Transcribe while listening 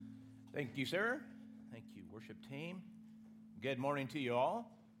Thank you, sir. Thank you, worship team. Good morning to you all.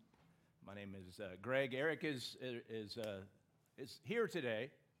 My name is Greg. Eric is here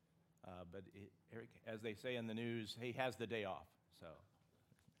today, but Eric, as they say in the news, he has the day off. So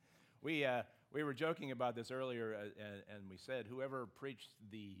we were joking about this earlier, and we said whoever preached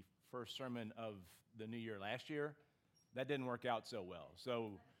the first sermon of the new year last year, that didn't work out so well.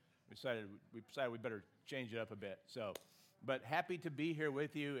 So we decided we better change it up a bit. But happy to be here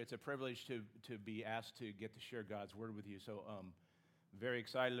with you. It's a privilege to be asked to get to share God's word with you. So very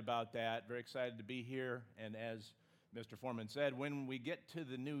excited about that. Very excited to be here. And as Mr. Foreman said, when we get to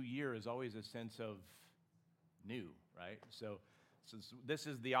the new year is always a sense of new, right? So since this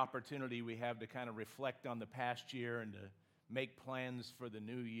is the opportunity we have to kind of reflect on the past year and to make plans for the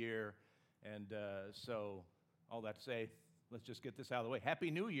new year. And so all that to say, let's just get this out of the way.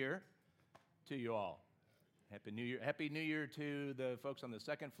 Happy New Year to you all. Happy New Year. Happy New Year to the folks on the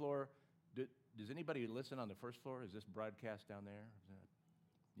second floor. Does anybody listen on the first floor? Is this broadcast down there?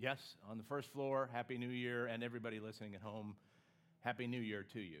 Yes, on the first floor. Happy New Year. And everybody listening at home, Happy New Year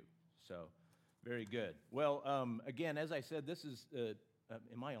to you. So, very good. Well, again, as I said, this is,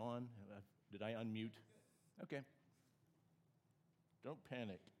 am I on? Did I unmute? Okay. Don't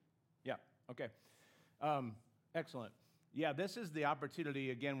panic. Yeah, okay. Excellent. Yeah, this is the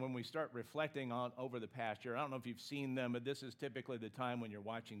opportunity, again, when we start reflecting on over the past year. I don't know if you've seen them, but this is typically the time when you're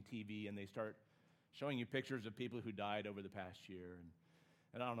watching TV and they start showing you pictures of people who died over the past year.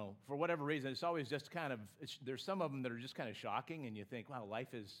 And I don't know, for whatever reason, it's always just kind of, there's some of them that are just kind of shocking, and you think, wow,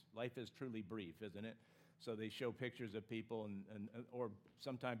 life is truly brief, isn't it? So they show pictures of people, or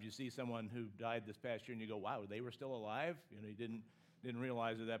sometimes you see someone who died this past year and you go, wow, they were still alive? You know, you didn't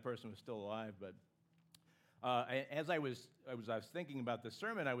realize that person was still alive, but as I was thinking about the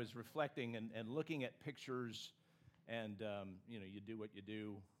sermon, I was reflecting and looking at pictures, and you do what you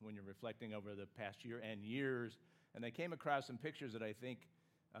do when you're reflecting over the past year and years. And I came across some pictures that I think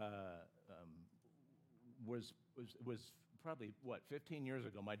was probably 15 years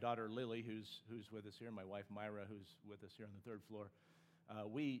ago. My daughter Lily, who's with us here, my wife Myra, who's with us here on the third floor.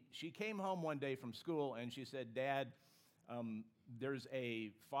 She came home one day from school and she said, "Dad, there's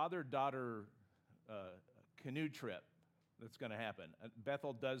a father-daughter canoe trip that's going to happen.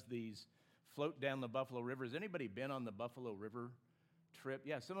 Bethel does these float down the Buffalo River. Has anybody been on the Buffalo River trip?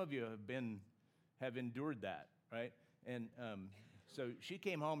 Yeah, some of you have endured that, right? And so she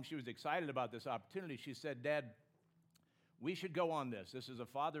came home. She was excited about this opportunity. She said, "Dad, we should go on this. This is a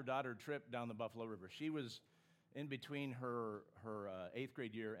father-daughter trip down the Buffalo River." She was in between her 8th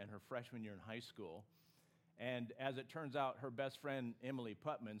grade year and her freshman year in high school. And as it turns out, her best friend, Emily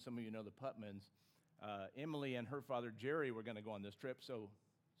Putman, some of you know the Putmans, Emily and her father, Jerry, were going to go on this trip. So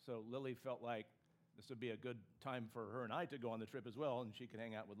Lily felt like this would be a good time for her and I to go on the trip as well, and she could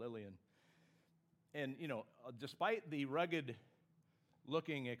hang out with Lily. And despite the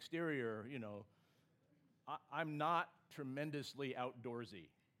rugged-looking exterior, I'm not tremendously outdoorsy.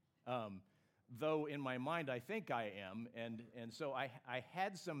 Though in my mind I think I am. And so I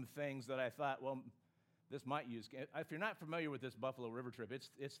had some things that I thought, well, this might use. If you're not familiar with this Buffalo River trip,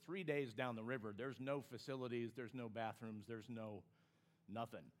 it's 3 days down the river. There's no facilities, there's no bathrooms, there's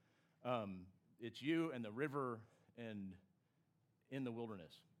nothing. It's you and the river and in the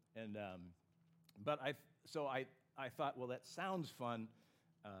wilderness. And but I thought, well, that sounds fun.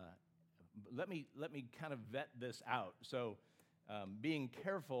 Let me kind of vet this out. So being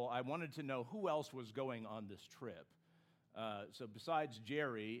careful, I wanted to know who else was going on this trip. So besides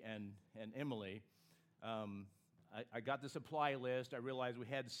Jerry and Emily. I got the supply list. I realized we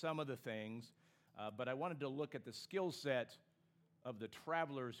had some of the things, but I wanted to look at the skill set of the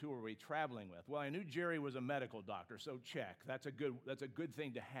travelers who were we traveling with. Well, I knew Jerry was a medical doctor, so check. That's a good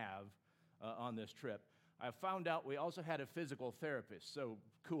thing to have on this trip. I found out we also had a physical therapist, so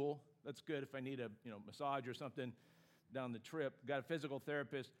cool. That's good if I need a massage or something down the trip. Got a physical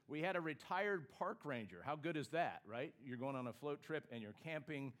therapist. We had a retired park ranger. How good is that, right? You're going on a float trip and you're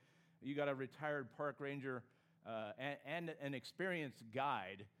camping. You got a retired park ranger and an experienced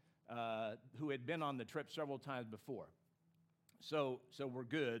guide who had been on the trip several times before. So we're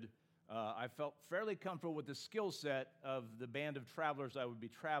good. I felt fairly comfortable with the skill set of the band of travelers I would be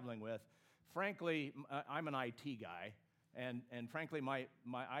traveling with. Frankly, I'm an IT guy, and frankly, my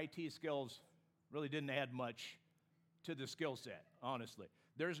IT skills really didn't add much to the skill set, honestly.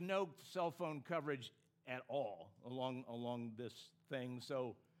 There's no cell phone coverage at all along this thing,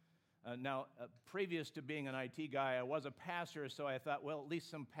 so Now, previous to being an IT guy, I was a pastor, so I thought, well, at least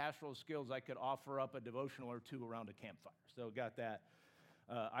some pastoral skills I could offer up a devotional or two around a campfire. So got that.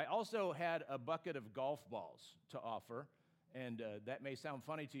 I also had a bucket of golf balls to offer, And that may sound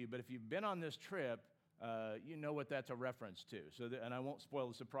funny to you, but if you've been on this trip, you know what that's a reference to. And I won't spoil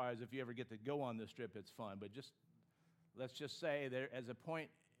the surprise. If you ever get to go on this trip, it's fun. But let's just say there as a point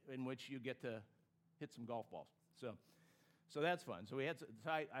in which you get to hit some golf balls. So that's fun. So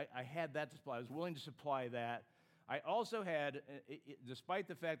I had that to supply. I was willing to supply that. I also had, despite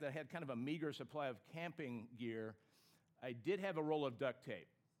the fact that I had kind of a meager supply of camping gear, I did have a roll of duct tape.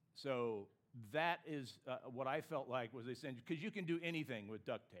 So that is what I felt like was essential, because you can do anything with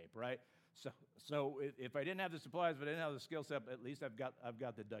duct tape, right? So if I didn't have the supplies, if I didn't have the skill set, at least I've got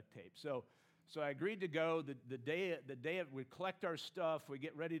the duct tape. So I agreed to go. The day we collect our stuff, we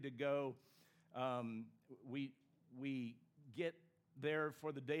get ready to go. We get there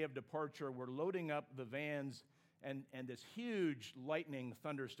for the day of departure. We're loading up the vans, and this huge lightning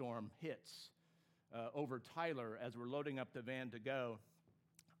thunderstorm hits over Tyler as we're loading up the van to go.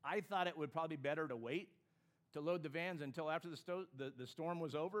 I thought it would probably be better to wait to load the vans until after the storm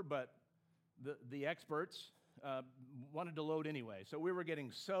was over, but the experts wanted to load anyway. So we were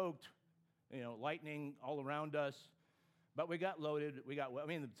getting soaked, lightning all around us, but we got loaded. I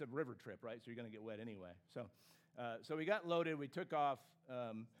mean, it's a river trip, right? So you're going to get wet anyway. So we got loaded. We took off,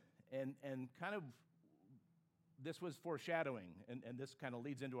 and kind of this was foreshadowing, and this kind of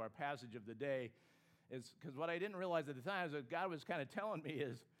leads into our passage of the day, is because what I didn't realize at the time is that God was kind of telling me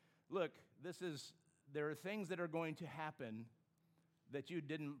is, look, there are things that are going to happen that you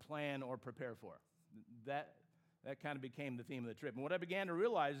didn't plan or prepare for. That kind of became the theme of the trip. And what I began to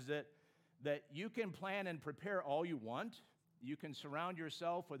realize is that you can plan and prepare all you want. You can surround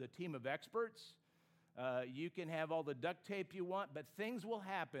yourself with a team of experts. You can have all the duct tape you want, but things will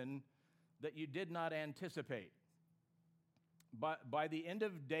happen that you did not anticipate. By the end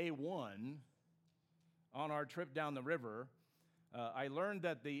of day one on our trip down the river, I learned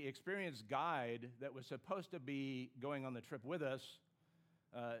that the experienced guide that was supposed to be going on the trip with us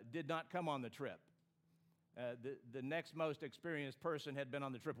did not come on the trip. The next most experienced person had been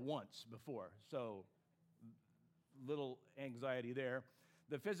on the trip once before, so little anxiety there.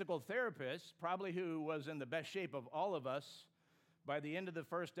 The physical therapist, probably who was in the best shape of all of us, by the end of the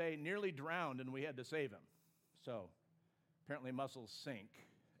first day nearly drowned, and we had to save him. So apparently muscles sink,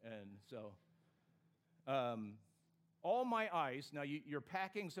 and so all my ice. Now you're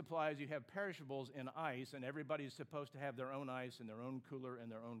packing supplies, you have perishables in ice, and everybody's supposed to have their own ice and their own cooler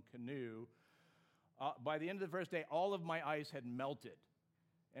and their own canoe. By the end of the first day, all of my ice had melted,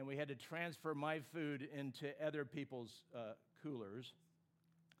 and we had to transfer my food into other people's coolers.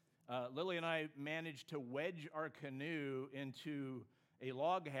 Lily and I managed to wedge our canoe into a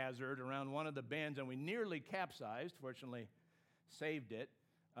log hazard around one of the bends, and we nearly capsized. Fortunately, saved it.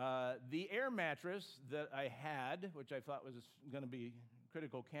 The air mattress that I had, which I thought was going to be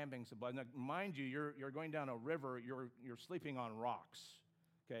critical camping supplies. Now, mind you, you're going down a river. You're sleeping on rocks.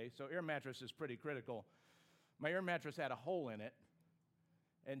 Okay, so air mattress is pretty critical. My air mattress had a hole in it,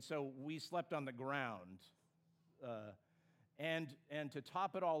 and so we slept on the ground. And to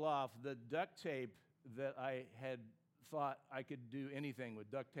top it all off, the duct tape that I had thought I could do anything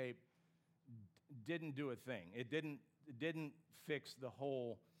with duct tape didn't do a thing. It didn't fix the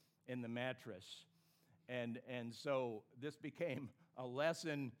hole in the mattress. And so this became a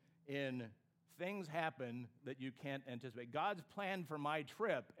lesson in things happen that you can't anticipate. God's plan for my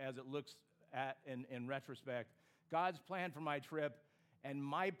trip, as it looks at in retrospect, God's plan for my trip and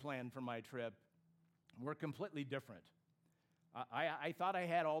my plan for my trip were completely different. I thought I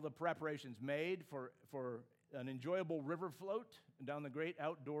had all the preparations made for an enjoyable river float down the great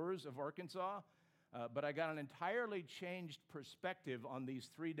outdoors of Arkansas, but I got an entirely changed perspective on these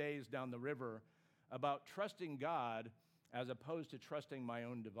 3 days down the river about trusting God as opposed to trusting my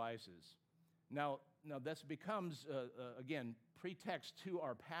own devices. Now this becomes, again, pretext to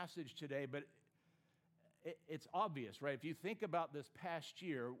our passage today, but it's obvious, right? If you think about this past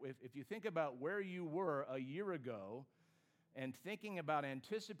year, if you think about where you were a year ago, and thinking about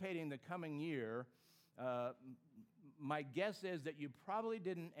anticipating the coming year, my guess is that you probably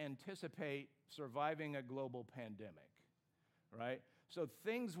didn't anticipate surviving a global pandemic, right? So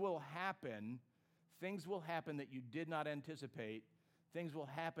things will happen that you did not anticipate, things will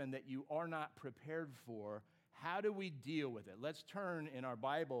happen that you are not prepared for. How do we deal with it? Let's turn in our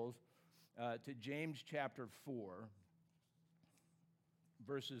Bibles to James chapter 4,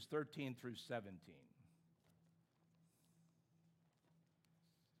 verses 13 through 17.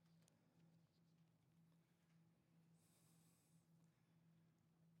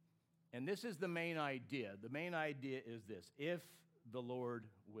 And this is the main idea. The main idea is this: if the Lord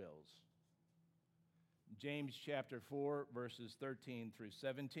wills. James chapter 4, verses 13 through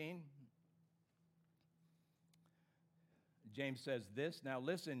 17. James says this, "Now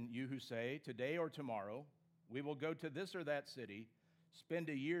listen, you who say, today or tomorrow, we will go to this or that city, spend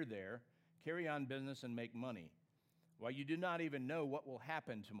a year there, carry on business, and make money. While you do not even know what will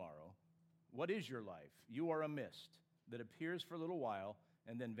happen tomorrow, what is your life? You are a mist that appears for a little while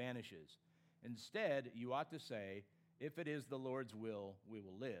and then vanishes. Instead, you ought to say, if it is the Lord's will, we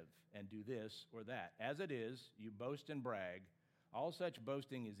will live and do this or that. As it is, you boast and brag. All such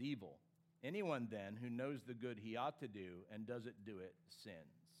boasting is evil. Anyone then who knows the good he ought to do and doesn't do it sins."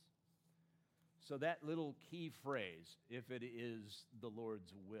 So that little key phrase, if it is the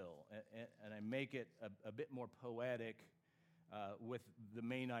Lord's will, and I make it a bit more poetic with the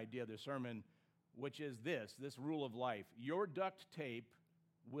main idea of the sermon, which is this rule of life. Your duct tape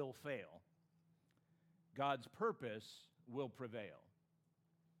will fail. God's purpose will prevail.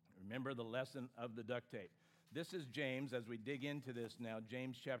 Remember the lesson of the duct tape. This is James, as we dig into this now,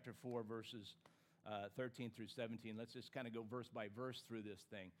 James chapter 4, verses 13 through 17. Let's just kind of go verse by verse through this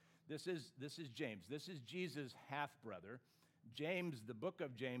thing. This is James. This is Jesus' half-brother. James, the book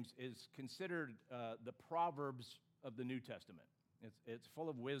of James, is considered the Proverbs of the New Testament. It's full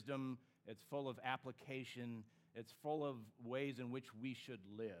of wisdom. It's full of application. It's full of ways in which we should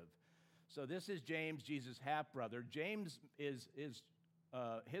live. So this is James, Jesus' half-brother. James is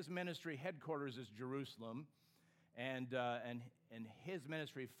his ministry headquarters is Jerusalem, and his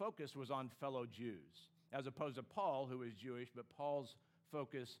ministry focus was on fellow Jews, as opposed to Paul, who is Jewish, but Paul's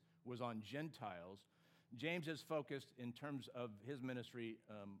focus was on Gentiles. James is focused in terms of his ministry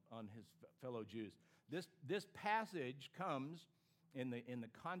on his fellow Jews. This passage comes in the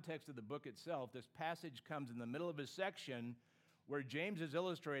context of the book itself. This passage comes in the middle of his section where James is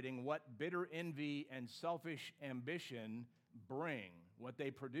illustrating what bitter envy and selfish ambition bring, what they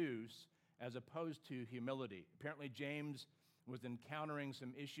produce, as opposed to humility. Apparently, James was encountering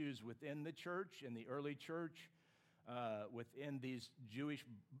some issues within the church, in the early church, within these Jewish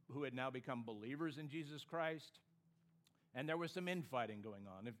who had now become believers in Jesus Christ. And there was some infighting going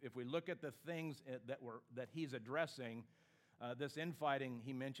on. If we look at the things that he's addressing, this infighting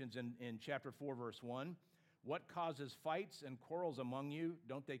he mentions in chapter 4, verse 1. What causes fights and quarrels among you?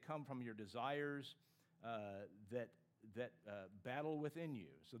 Don't they come from your desires that battle within you?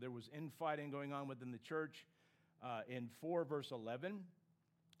 So there was infighting going on within the church. In 4, verse 11,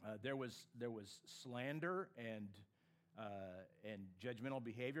 there was slander and judgmental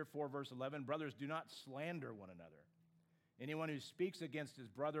behavior. 4, verse 11, brothers, do not slander one another. Anyone who speaks against his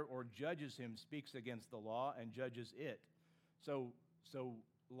brother or judges him speaks against the law and judges it. So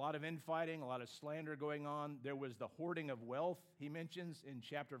a lot of infighting, a lot of slander going on. There was the hoarding of wealth, he mentions in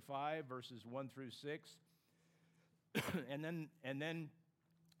chapter 5, verses 1 through 6. and then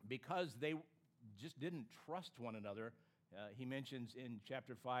because they just didn't trust one another, he mentions in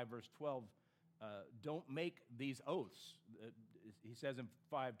chapter 5, verse 12, don't make these oaths. He says in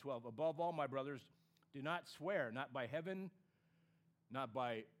 5:12, above all, my brothers, do not swear, not by heaven, not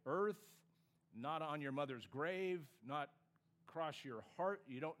by earth, not on your mother's grave, not cross your heart.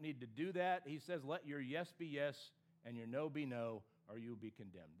 You don't need to do that. He says, let your yes be yes and your no be no, or you'll be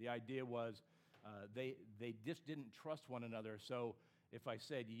condemned. The idea was they just didn't trust one another. So if I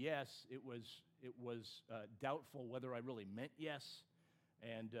said yes, it was doubtful whether I really meant yes.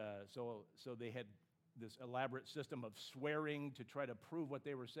 And so they had this elaborate system of swearing to try to prove what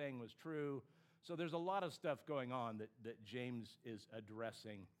they were saying was true. So there's a lot of stuff going on that James is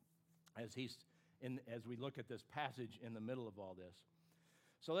addressing as we look at this passage in the middle of all this.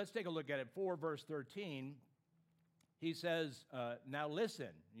 So let's take a look at it. 4, verse 13, he says, now listen,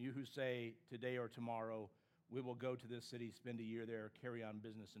 you who say today or tomorrow, we will go to this city, spend a year there, carry on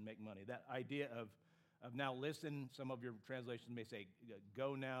business, and make money. That idea of now listen, some of your translations may say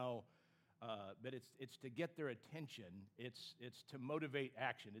go now, but it's to get their attention. It's to motivate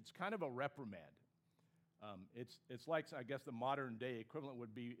action. It's kind of a reprimand. It's like, I guess, the modern day equivalent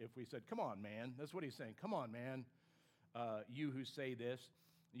would be if we said, come on, man. That's what he's saying. Come on, man. You who say this,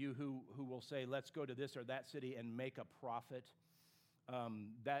 you who will say, let's go to this or that city and make a profit.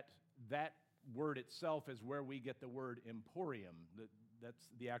 That word itself is where we get the word emporium. That's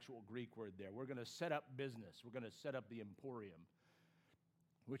the actual Greek word there. We're going to set up business. We're going to set up the emporium,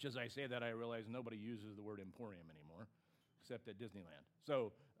 which, as I say that, I realize nobody uses the word emporium anymore, except at Disneyland.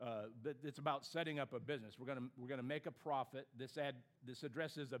 So it's about setting up a business. We're going to make a profit. This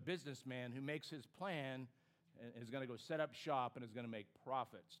addresses a businessman who makes his plan and is going to go set up shop and is going to make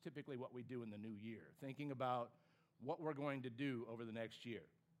profits. Typically what we do in the new year, thinking about what we're going to do over the next year.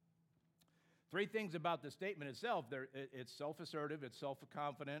 3 things about the statement itself. It's self-assertive, it's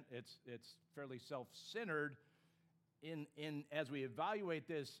self-confident, it's fairly self-centered. As we evaluate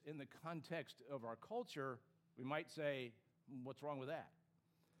this in the context of our culture, we might say, What's wrong with that?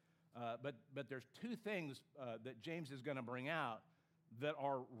 But there's two things that James is going to bring out that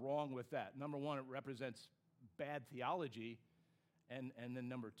are wrong with that. Number one, it represents bad theology. And then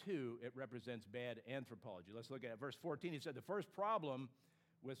number two, it represents bad anthropology. Let's look at it. Verse 14, he said, the first problem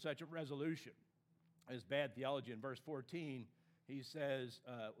with such a resolution is bad theology. In verse 14, he says,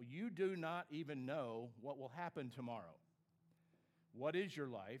 you do not even know what will happen tomorrow. What is your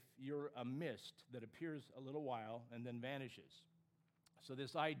life? You're a mist that appears a little while and then vanishes. So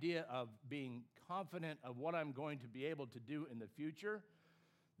this idea of being confident of what I'm going to be able to do in the future,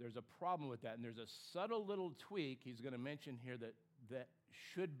 there's a problem with that. And there's a subtle little tweak he's going to mention here that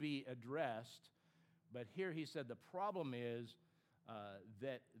should be addressed. But here he said the problem is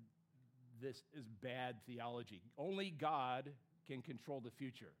that this is bad theology. Only God can control the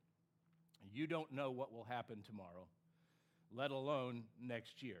future. You don't know what will happen tomorrow, let alone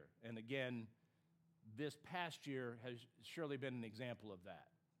next year. And again, this past year has surely been an example of that.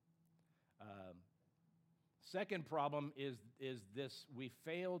 Second problem is this: we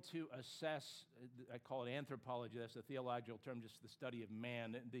fail to assess, I call it anthropology, that's a theological term, just the study of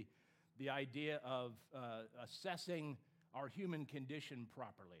man, the idea of assessing our human condition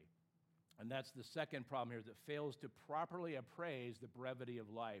properly. And that's the second problem here, is it fails to properly appraise the brevity of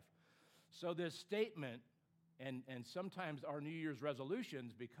life. So this statement, and sometimes our New Year's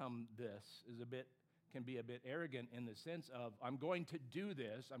resolutions become this, can be a bit arrogant in the sense of, I'm going to do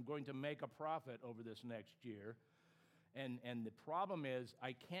this, I'm going to make a profit over this next year. And the problem is,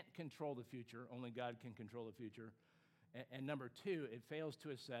 I can't control the future, only God can control the future. And number two, it fails to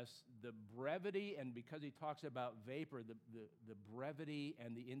assess the brevity, and because he talks about vapor, the brevity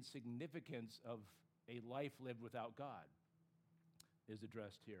and the insignificance of a life lived without God is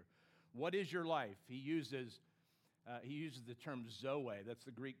addressed here. What is your life? He uses the term zoe, that's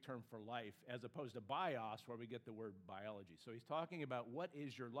the Greek term for life, as opposed to bios, where we get the word biology. So he's talking about what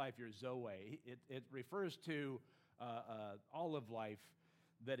is your life, your zoe. It refers to all of life,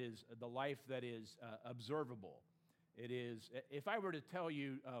 that is the life that is observable. It is, if I were to tell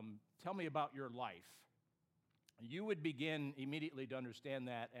you, tell me about your life, you would begin immediately to understand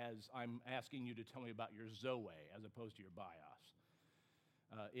that as I'm asking you to tell me about your zoe as opposed to your bios.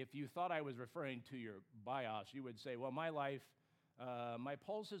 If you thought I was referring to your bios, you would say, well, my life, my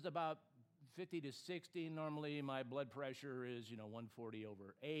pulse is about 50 to 60 normally. My blood pressure is, 140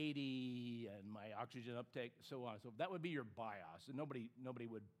 over 80, and my oxygen uptake, so on. So that would be your bios. And nobody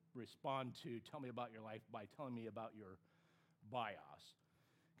would respond to tell me about your life by telling me about your bios.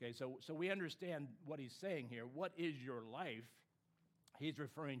 Okay, so we understand what he's saying here. What is your life? He's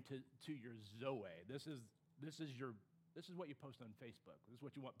referring to your zoe. This is what you post on Facebook. This is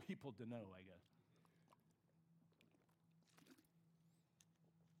what you want people to know, I guess.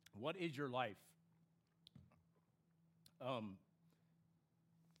 What is your life?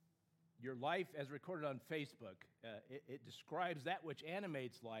 Your life, as recorded on Facebook, it describes that which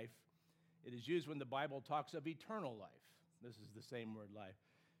animates life. It is used when the Bible talks of eternal life. This is the same word, life.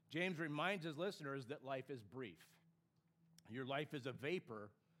 James reminds his listeners that life is brief. Your life is a vapor,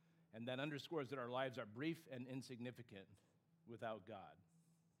 and that underscores that our lives are brief and insignificant without God.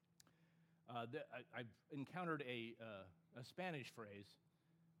 I've encountered a Spanish phrase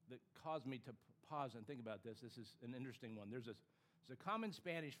that caused me to pause and think about this. This is an interesting one. There's a common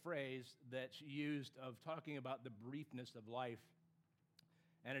Spanish phrase that's used of talking about the briefness of life,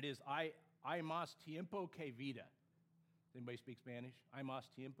 and it is, hay más tiempo que vida. Does anybody speak Spanish? Hay más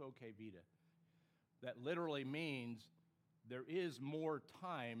tiempo que vida. That literally means there is more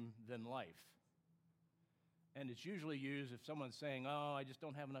time than life. And it's usually used if someone's saying, oh, I just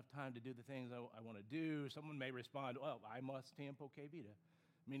don't have enough time to do the things I want to do. Someone may respond, well, hay más tiempo que vida,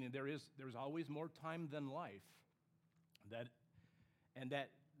 meaning there's always more time than life. That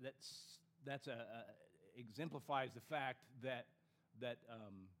exemplifies the fact that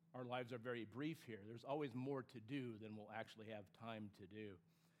our lives are very brief here. There's always more to do than we'll actually have time to do.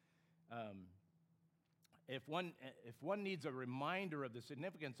 If one needs a reminder of the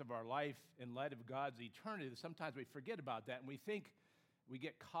significance of our life in light of God's eternity, sometimes we forget about that, and we think we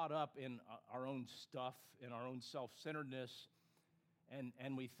get caught up in our own stuff, in our own self-centeredness,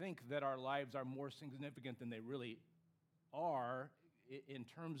 and we think that our lives are more significant than they really are in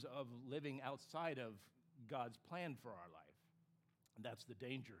terms of living outside of God's plan for our life. And that's the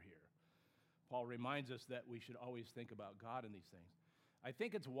danger here. Paul reminds us that we should always think about God in these things. I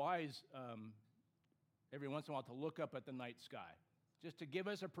think it's wise every once in a while to look up at the night sky, just to give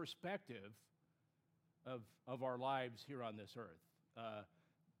us a perspective of our lives here on this earth.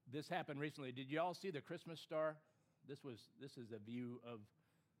 This happened recently. Did you all see the Christmas star? This is a view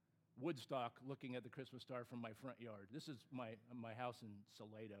Woodstock looking at the Christmas star from my front yard. This is my house in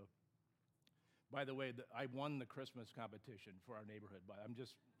Salado. By the way, I won the Christmas competition for our neighborhood.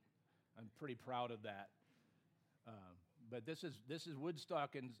 I'm pretty proud of that. But this is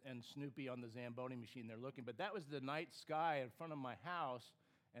Woodstock and Snoopy on the Zamboni machine. They're looking. But that was the night sky in front of my house,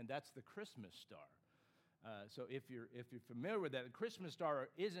 and that's the Christmas star. So if you're familiar with that, the Christmas star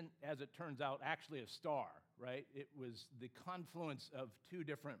isn't, as it turns out, actually a star, right? It was the confluence of two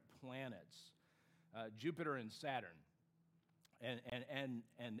different planets, Jupiter and Saturn.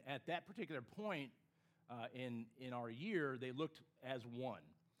 And at that particular point in our year, they looked as one.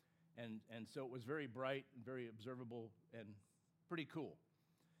 And so it was very bright and very observable and pretty cool.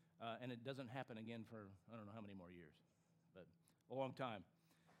 And it doesn't happen again for I don't know how many more years, but a long time.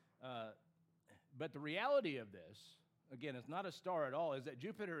 But the reality of this, again, it's not a star at all, is that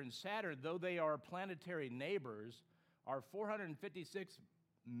Jupiter and Saturn, though they are planetary neighbors, are 456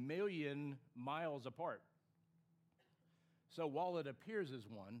 million miles apart. So while it appears as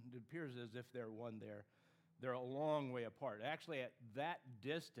one, it appears as if they're one there, they're a long way apart. Actually, at that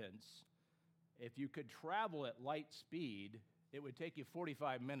distance, if you could travel at light speed, it would take you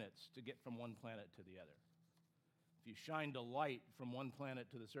 45 minutes to get from one planet to the other. If you shined a light from one planet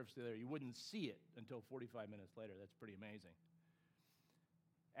to the surface of the other, you wouldn't see it until 45 minutes later. That's pretty amazing.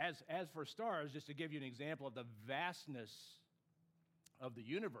 As for stars, just to give you an example of the vastness of the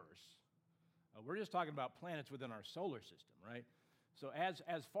universe, we're just talking about planets within our solar system, right? So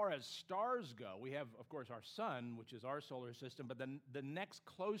as far as stars go, we have, of course, our sun, which is our solar system, but then the next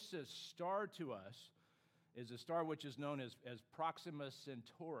closest star to us is a star which is known as Proxima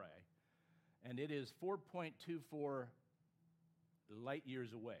Centauri, and it is 4.24 light years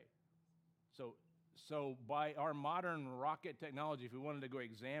away. So by our modern rocket technology, if we wanted to go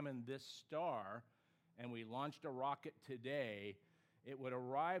examine this star and we launched a rocket today, it would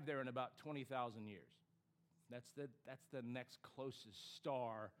arrive there in about 20,000 years. That's the next closest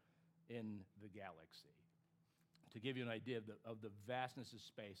star in the galaxy. To give you an idea of the vastness of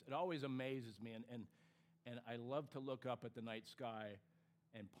space, it always amazes me, and I love to look up at the night sky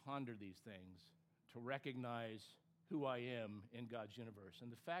and ponder these things, to recognize who I am in God's universe. And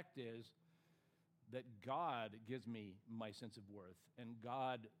the fact is that God gives me my sense of worth, and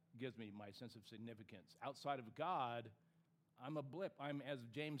God gives me my sense of significance. Outside of God, I'm a blip. As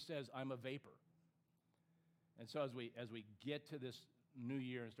James says, I'm a vapor. And so as we get to this new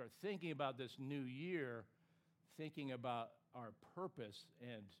year and start thinking about this new year, thinking about our purpose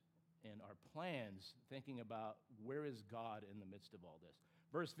and our plans, thinking about where is God in the midst of all this.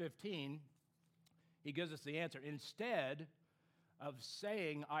 Verse 15, he gives us the answer. Instead of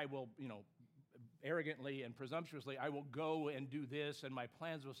saying, I will, arrogantly and presumptuously, I will go and do this and my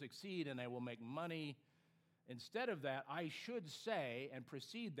plans will succeed and I will make money. Instead of that, I should say and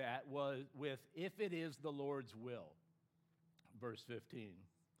precede that with, if it is the Lord's will. Verse 15.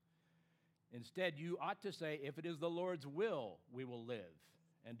 Instead, you ought to say, if it is the Lord's will, we will live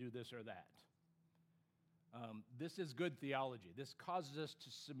and do this or that. This is good theology. This causes us to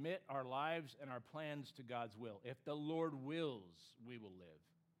submit our lives and our plans to God's will. If the Lord wills, we will live.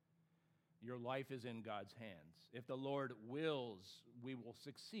 Your life is in God's hands. If the Lord wills, we will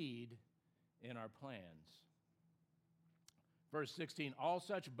succeed in our plans. Verse 16, all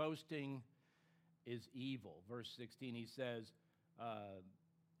such boasting is evil. Verse 16, he says,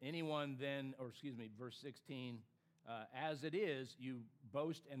 verse 16, as it is, you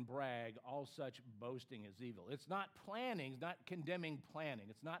boast and brag, all such boasting is evil. It's not planning, it's not condemning planning.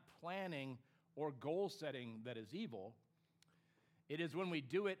 It's not planning or goal setting that is evil. It is when we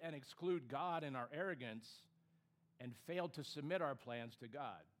do it and exclude God in our arrogance and fail to submit our plans to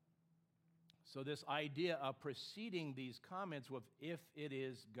God. So this idea of preceding these comments with, if it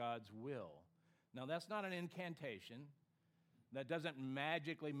is God's will. Now, that's not an incantation. That doesn't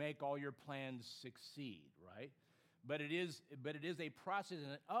magically make all your plans succeed, right? But it is a process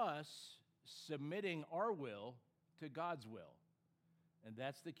in us submitting our will to God's will. And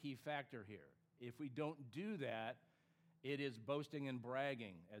that's the key factor here. If we don't do that, it is boasting and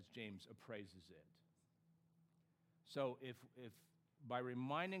bragging, as James appraises it. So if by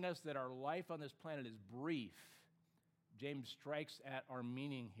reminding us that our life on this planet is brief, James strikes at our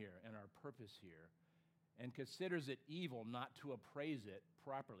meaning here and our purpose here and considers it evil not to appraise it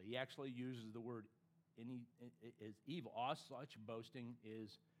properly. He actually uses the word is evil. All such boasting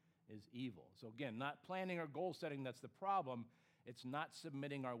is evil. So again, not planning or goal setting that's the problem. It's not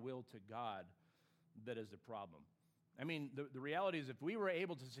submitting our will to God that is the problem. I mean, the reality is if we were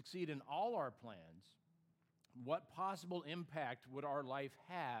able to succeed in all our plans, what possible impact would our life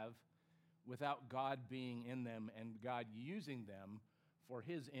have without God being in them and God using them for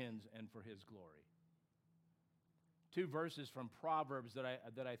his ends and for his glory. Two verses from Proverbs that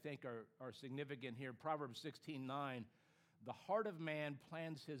I think are significant here. Proverbs 16:9, the heart of man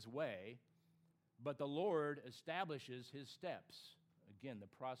plans his way, but the Lord establishes his steps. Again, the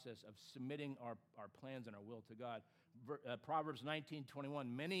process of submitting our plans and our will to God. Proverbs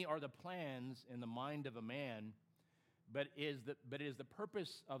 19:21, many are the plans in the mind of a man, but it is the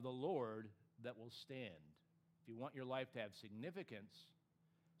purpose of the Lord that will stand. If you want your life to have significance,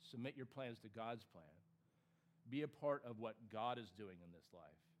 submit your plans to God's plan. Be a part of what God is doing in this life.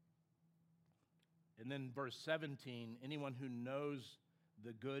 And then verse 17, anyone who knows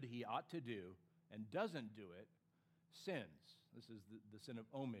the good he ought to do and doesn't do it sins. This is the sin of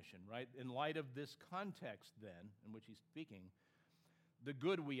omission, right? In light of this context then, in which he's speaking, the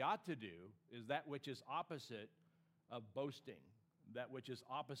good we ought to do is that which is opposite of boasting, that which is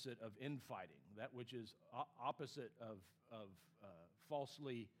opposite of infighting, that which is opposite of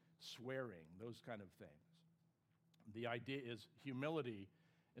falsely swearing, those kind of things. The idea is humility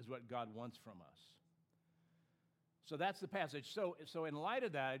is what God wants from us. So that's the passage. So in light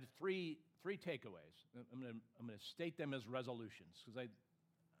of that, three takeaways. I'm going to state them as resolutions because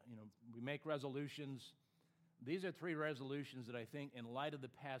we make resolutions. These are three resolutions that I think, in light of the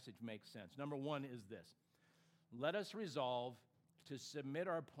passage, make sense. Number one is this: let us resolve to submit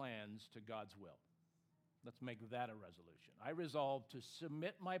our plans to God's will. Let's make that a resolution. I resolve to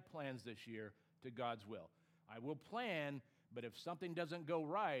submit my plans this year to God's will. I will plan, but if something doesn't go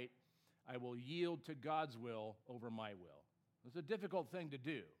right, I will yield to God's will over my will. It's a difficult thing to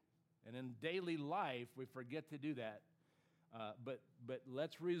do. And in daily life, we forget to do that. But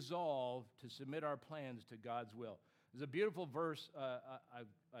let's resolve to submit our plans to God's will. There's a beautiful verse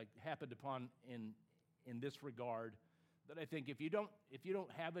I happened upon in this regard that I think if you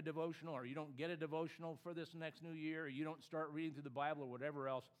don't have a devotional, or you don't get a devotional for this next new year, or you don't start reading through the Bible or whatever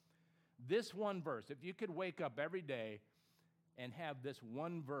else, this one verse, if you could wake up every day and have this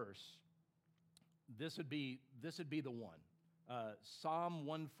one verse, this would be the one. Psalm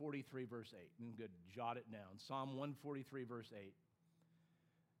 143, verse 8. You can jot it down. Psalm 143, verse 8.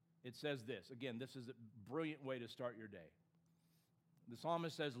 It says this. Again, this is a brilliant way to start your day. The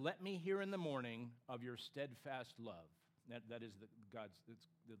psalmist says, let me hear in the morning of your steadfast love. That is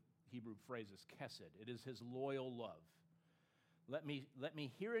the Hebrew phrase is kesed. It is his loyal love. Let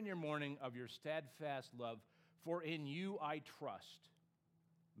me hear in your morning of your steadfast love, for in you I trust.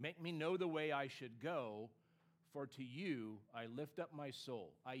 Make me know the way I should go, for to you I lift up my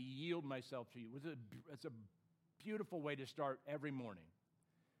soul. I yield myself to you. It's a beautiful way to start every morning,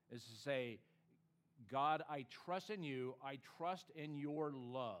 is to say, God, I trust in you. I trust in your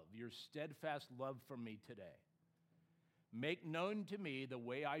love, your steadfast love for me today. Make known to me the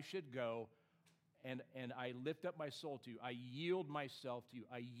way I should go, and I lift up my soul to you. I yield myself to you.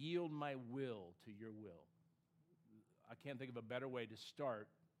 I yield my will to your will. I can't think of a better way to start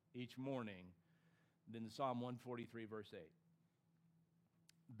each morning than Psalm 143, verse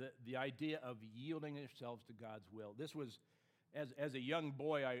 8. The idea of yielding ourselves to God's will. This was, as a young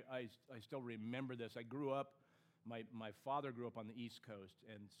boy, I still remember this. I grew up, my father grew up on the East Coast,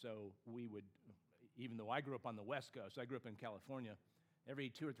 and so we would, even though I grew up on the West Coast, I grew up in California, every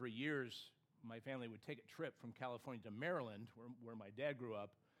 2 or 3 years, my family would take a trip from California to Maryland, where my dad grew up.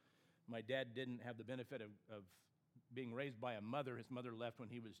 My dad didn't have the benefit of being raised by a mother. His mother left when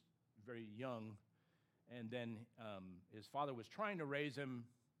he was very young, and then his father was trying to raise him,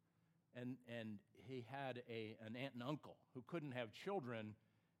 and he had an aunt and uncle who couldn't have children,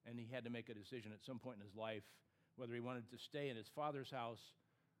 and he had to make a decision at some point in his life whether he wanted to stay in his father's house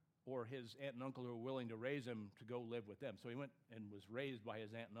or his aunt and uncle who were willing to raise him to go live with them. So he went and was raised by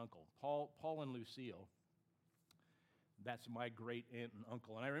his aunt and uncle, Paul and Lucille. That's my great aunt and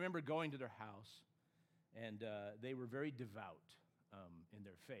uncle. And I remember going to their house, and they were very devout in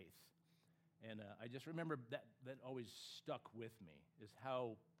their faith. And I just remember that always stuck with me, is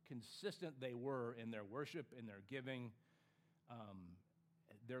how consistent they were in their worship, in their giving.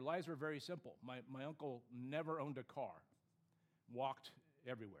 Their lives were very simple. My uncle never owned a car, walked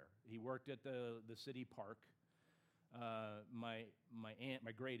everywhere. He worked at the city park. My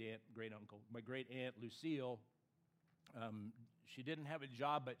great aunt Lucille, she didn't have a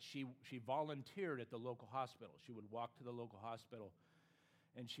job, but she volunteered at the local hospital. She would walk to the local hospital,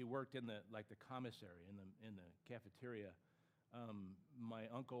 and she worked in the commissary, in the cafeteria. My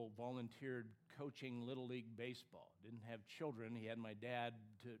uncle volunteered coaching Little League baseball. Didn't have children. He had my dad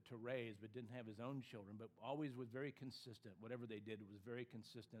to raise, but didn't have his own children, but always was very consistent. Whatever they did was very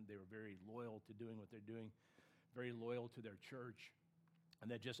consistent. They were very loyal to doing what they're doing, very loyal to their church,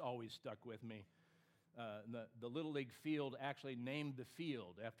 and that just always stuck with me. The Little League field actually named the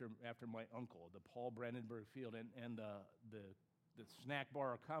field after my uncle, the Paul Brandenburg Field, and the snack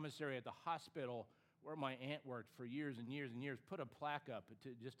bar or commissary at the hospital where my aunt worked for years and years and years put a plaque up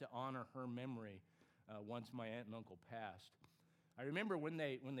just to honor her memory once my aunt and uncle passed. I remember when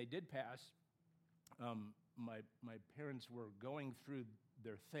they did pass, my parents were going through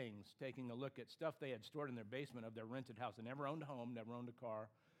their things, taking a look at stuff they had stored in their basement of their rented house. They never owned a home, never owned a car.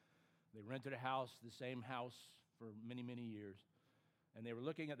 They rented a house, the same house, for many, many years. And they were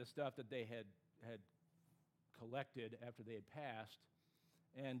looking at the stuff that they had collected after they had passed.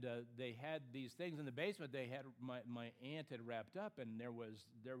 And they had these things in the basement. They had my aunt had wrapped up, and there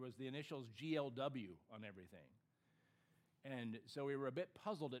was the initials GLW on everything. And so we were a bit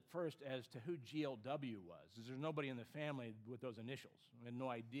puzzled at first as to who GLW was, because there's nobody in the family with those initials. We had no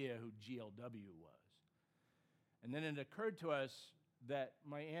idea who GLW was. And then it occurred to us that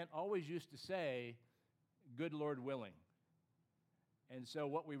my aunt always used to say, "Good Lord willing." And so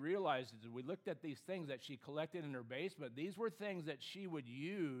what we realized is we looked at these things that she collected in her basement. These were things that she would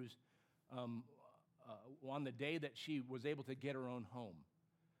use on the day that she was able to get her own home.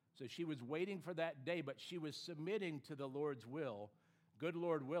 So she was waiting for that day, but she was submitting to the Lord's will, good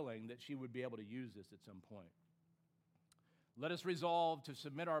Lord willing, that she would be able to use this at some point. Let us resolve to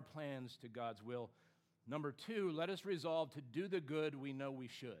submit our plans to God's will. Number 2, let us resolve to do the good we know we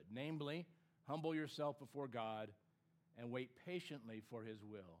should. Namely, humble yourself before God and wait patiently for his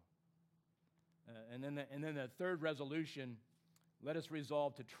will. And then the third resolution, let us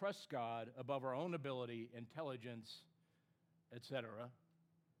resolve to trust God above our own ability, intelligence, etc.,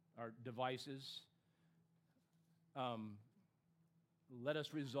 our devices. Let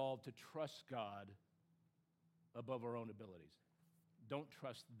us resolve to trust God above our own abilities. Don't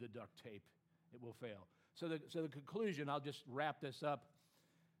trust the duct tape. It will fail. So the conclusion, I'll just wrap this up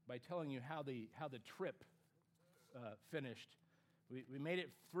by telling you how the trip finished. We made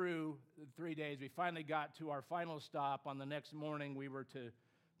it through 3 days. We finally got to our final stop. On the next morning, we were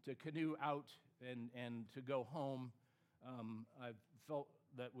to canoe out and to go home. I felt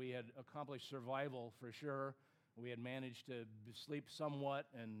that we had accomplished survival for sure. We had managed to sleep somewhat,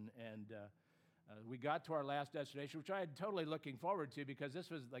 and we got to our last destination, which I had totally looking forward to, because this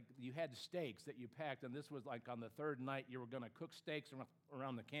was like you had steaks that you packed, and this was like on the third night you were going to cook steaks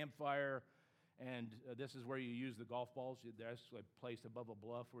around the campfire, and this is where you use the golf balls. There's a place above a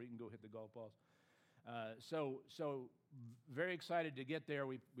bluff where you can go hit the golf balls. So very excited to get there.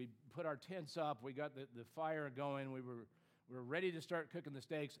 We put our tents up. We got the fire going. We were ready to start cooking the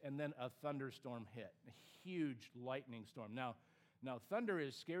steaks, and then a thunderstorm hit, a huge lightning storm. Now, thunder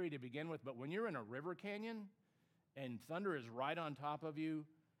is scary to begin with, but when you're in a river canyon and thunder is right on top of you,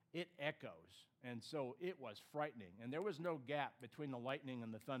 it echoes. And so it was frightening. And there was no gap between the lightning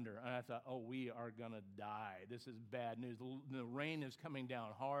and the thunder. And I thought, oh, we are going to die. This is bad news. The rain is coming down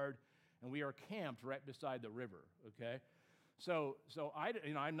hard, and we are camped right beside the river, okay? So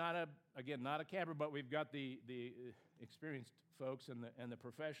I'm not a camper, but we've got the experienced folks and the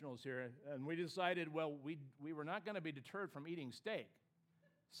professionals here, and we decided, well, we were not going to be deterred from eating steak.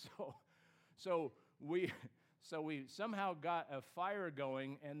 So we somehow got a fire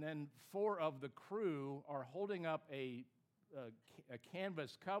going, and then 4 of the crew are holding up a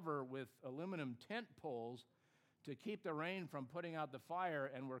canvas cover with aluminum tent poles to keep the rain from putting out the fire,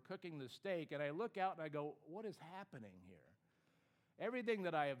 and we're cooking the steak. And I look out and I go, what is happening here? Everything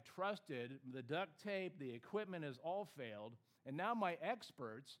that I have trusted, the duct tape, the equipment has all failed, and now my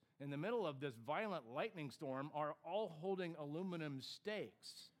experts, in the middle of this violent lightning storm, are all holding aluminum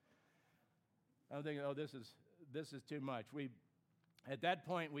stakes. I'm thinking, oh, this is too much. At that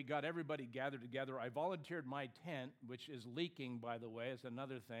point, we got everybody gathered together. I volunteered my tent, which is leaking, by the way. It's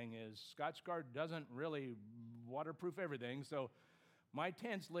another thing is Scotchgard doesn't really waterproof everything, so my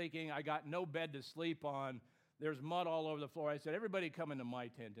tent's leaking. I got no bed to sleep on. There's mud all over the floor. I said, everybody come into my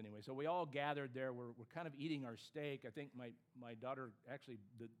tent anyway. So we all gathered there. We're kind of eating our steak. I think my daughter, actually,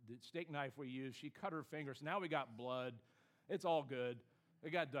 the steak knife we used, she cut her finger. So now we got blood. It's all good.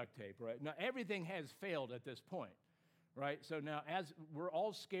 We got duct tape, right? Now, everything has failed at this point, right? So now, as we're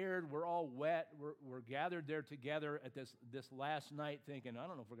all scared, we're all wet, we're gathered there together at this last night thinking, I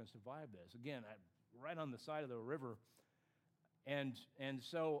don't know if we're going to survive this. Again, right on the side of the river. And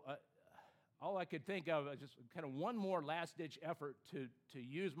so all I could think of was just kind of one more last-ditch effort to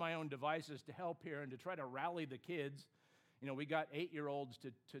use my own devices to help here and to try to rally the kids. You know, we got 8-year-olds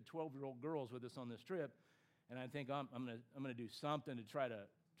to 12-year-old girls with us on this trip, and I think I'm going to do something to try to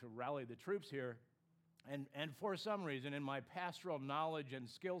rally the troops here. And for some reason, in my pastoral knowledge and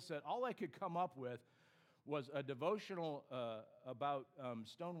skill set, all I could come up with was a devotional about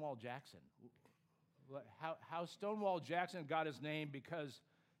Stonewall Jackson. how Stonewall Jackson got his name because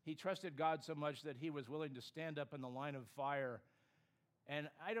he trusted God so much that he was willing to stand up in the line of fire. And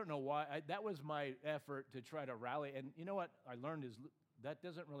I don't know why. That was my effort to try to rally. And you know what I learned is that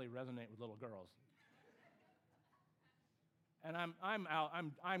doesn't really resonate with little girls. And I'm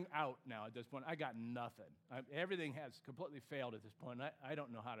out now at this point. I got nothing. Everything has completely failed at this point. I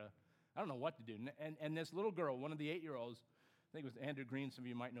don't know what to do. And this little girl, one of the 8-year-olds, I think it was Andrew Green. Some of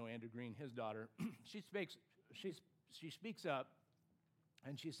you might know Andrew Green, his daughter. She speaks up,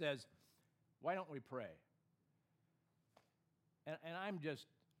 and she says, "Why don't we pray?" And I'm just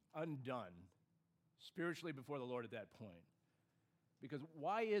undone spiritually before the Lord at that point. Because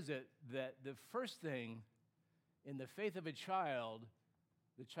why is it that the first thing in the faith of a child,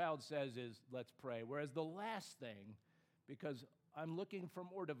 the child says is, "Let's pray," whereas the last thing, because I'm looking for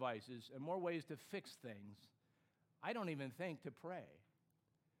more devices and more ways to fix things, I don't even think to pray.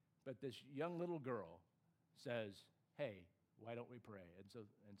 But this young little girl says, "Hey, why don't we pray?"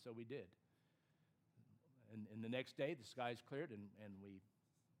 And so we did. And the next day, the skies cleared, and we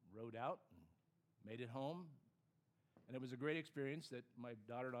rode out and made it home. And it was a great experience that my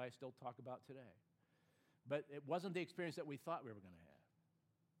daughter and I still talk about today. But it wasn't the experience that we thought we were going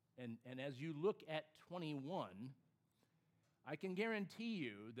to have. And as you look at 21, I can guarantee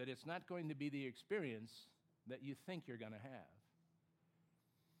you that it's not going to be the experience that you think you're going to have.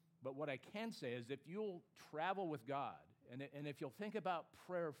 But what I can say is if you'll travel with God, and if you'll think about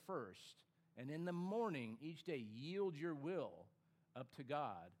prayer first, and in the morning each day yield your will up to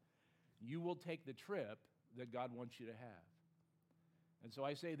God, you will take the trip that God wants you to have. And so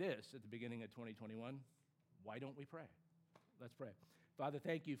I say this at the beginning of 2021, why don't we pray? Let's pray. Father,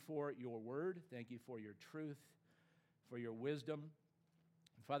 thank you for your word. Thank you for your truth, for your wisdom.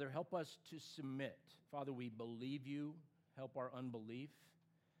 Father, help us to submit. Father, we believe you. Help our unbelief.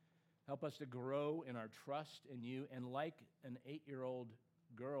 Help us to grow in our trust in you. And like an 8-year-old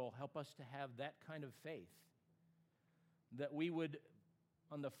girl, help us to have that kind of faith, that we would,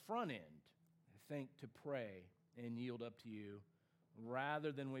 on the front end, think to pray and yield up to you,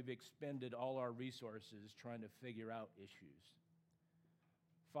 rather than we've expended all our resources trying to figure out issues.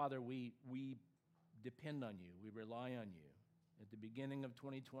 Father, we depend on you. We rely on you. At the beginning of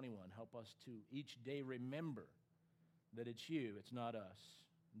 2021, help us to each day remember that it's you, it's not us,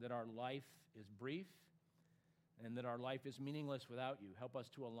 that our life is brief, and that our life is meaningless without you. Help us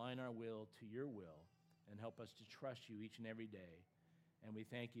to align our will to your will, and help us to trust you each and every day. And we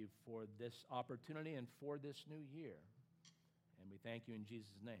thank you for this opportunity and for this new year. And we thank you in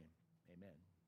Jesus' name. Amen.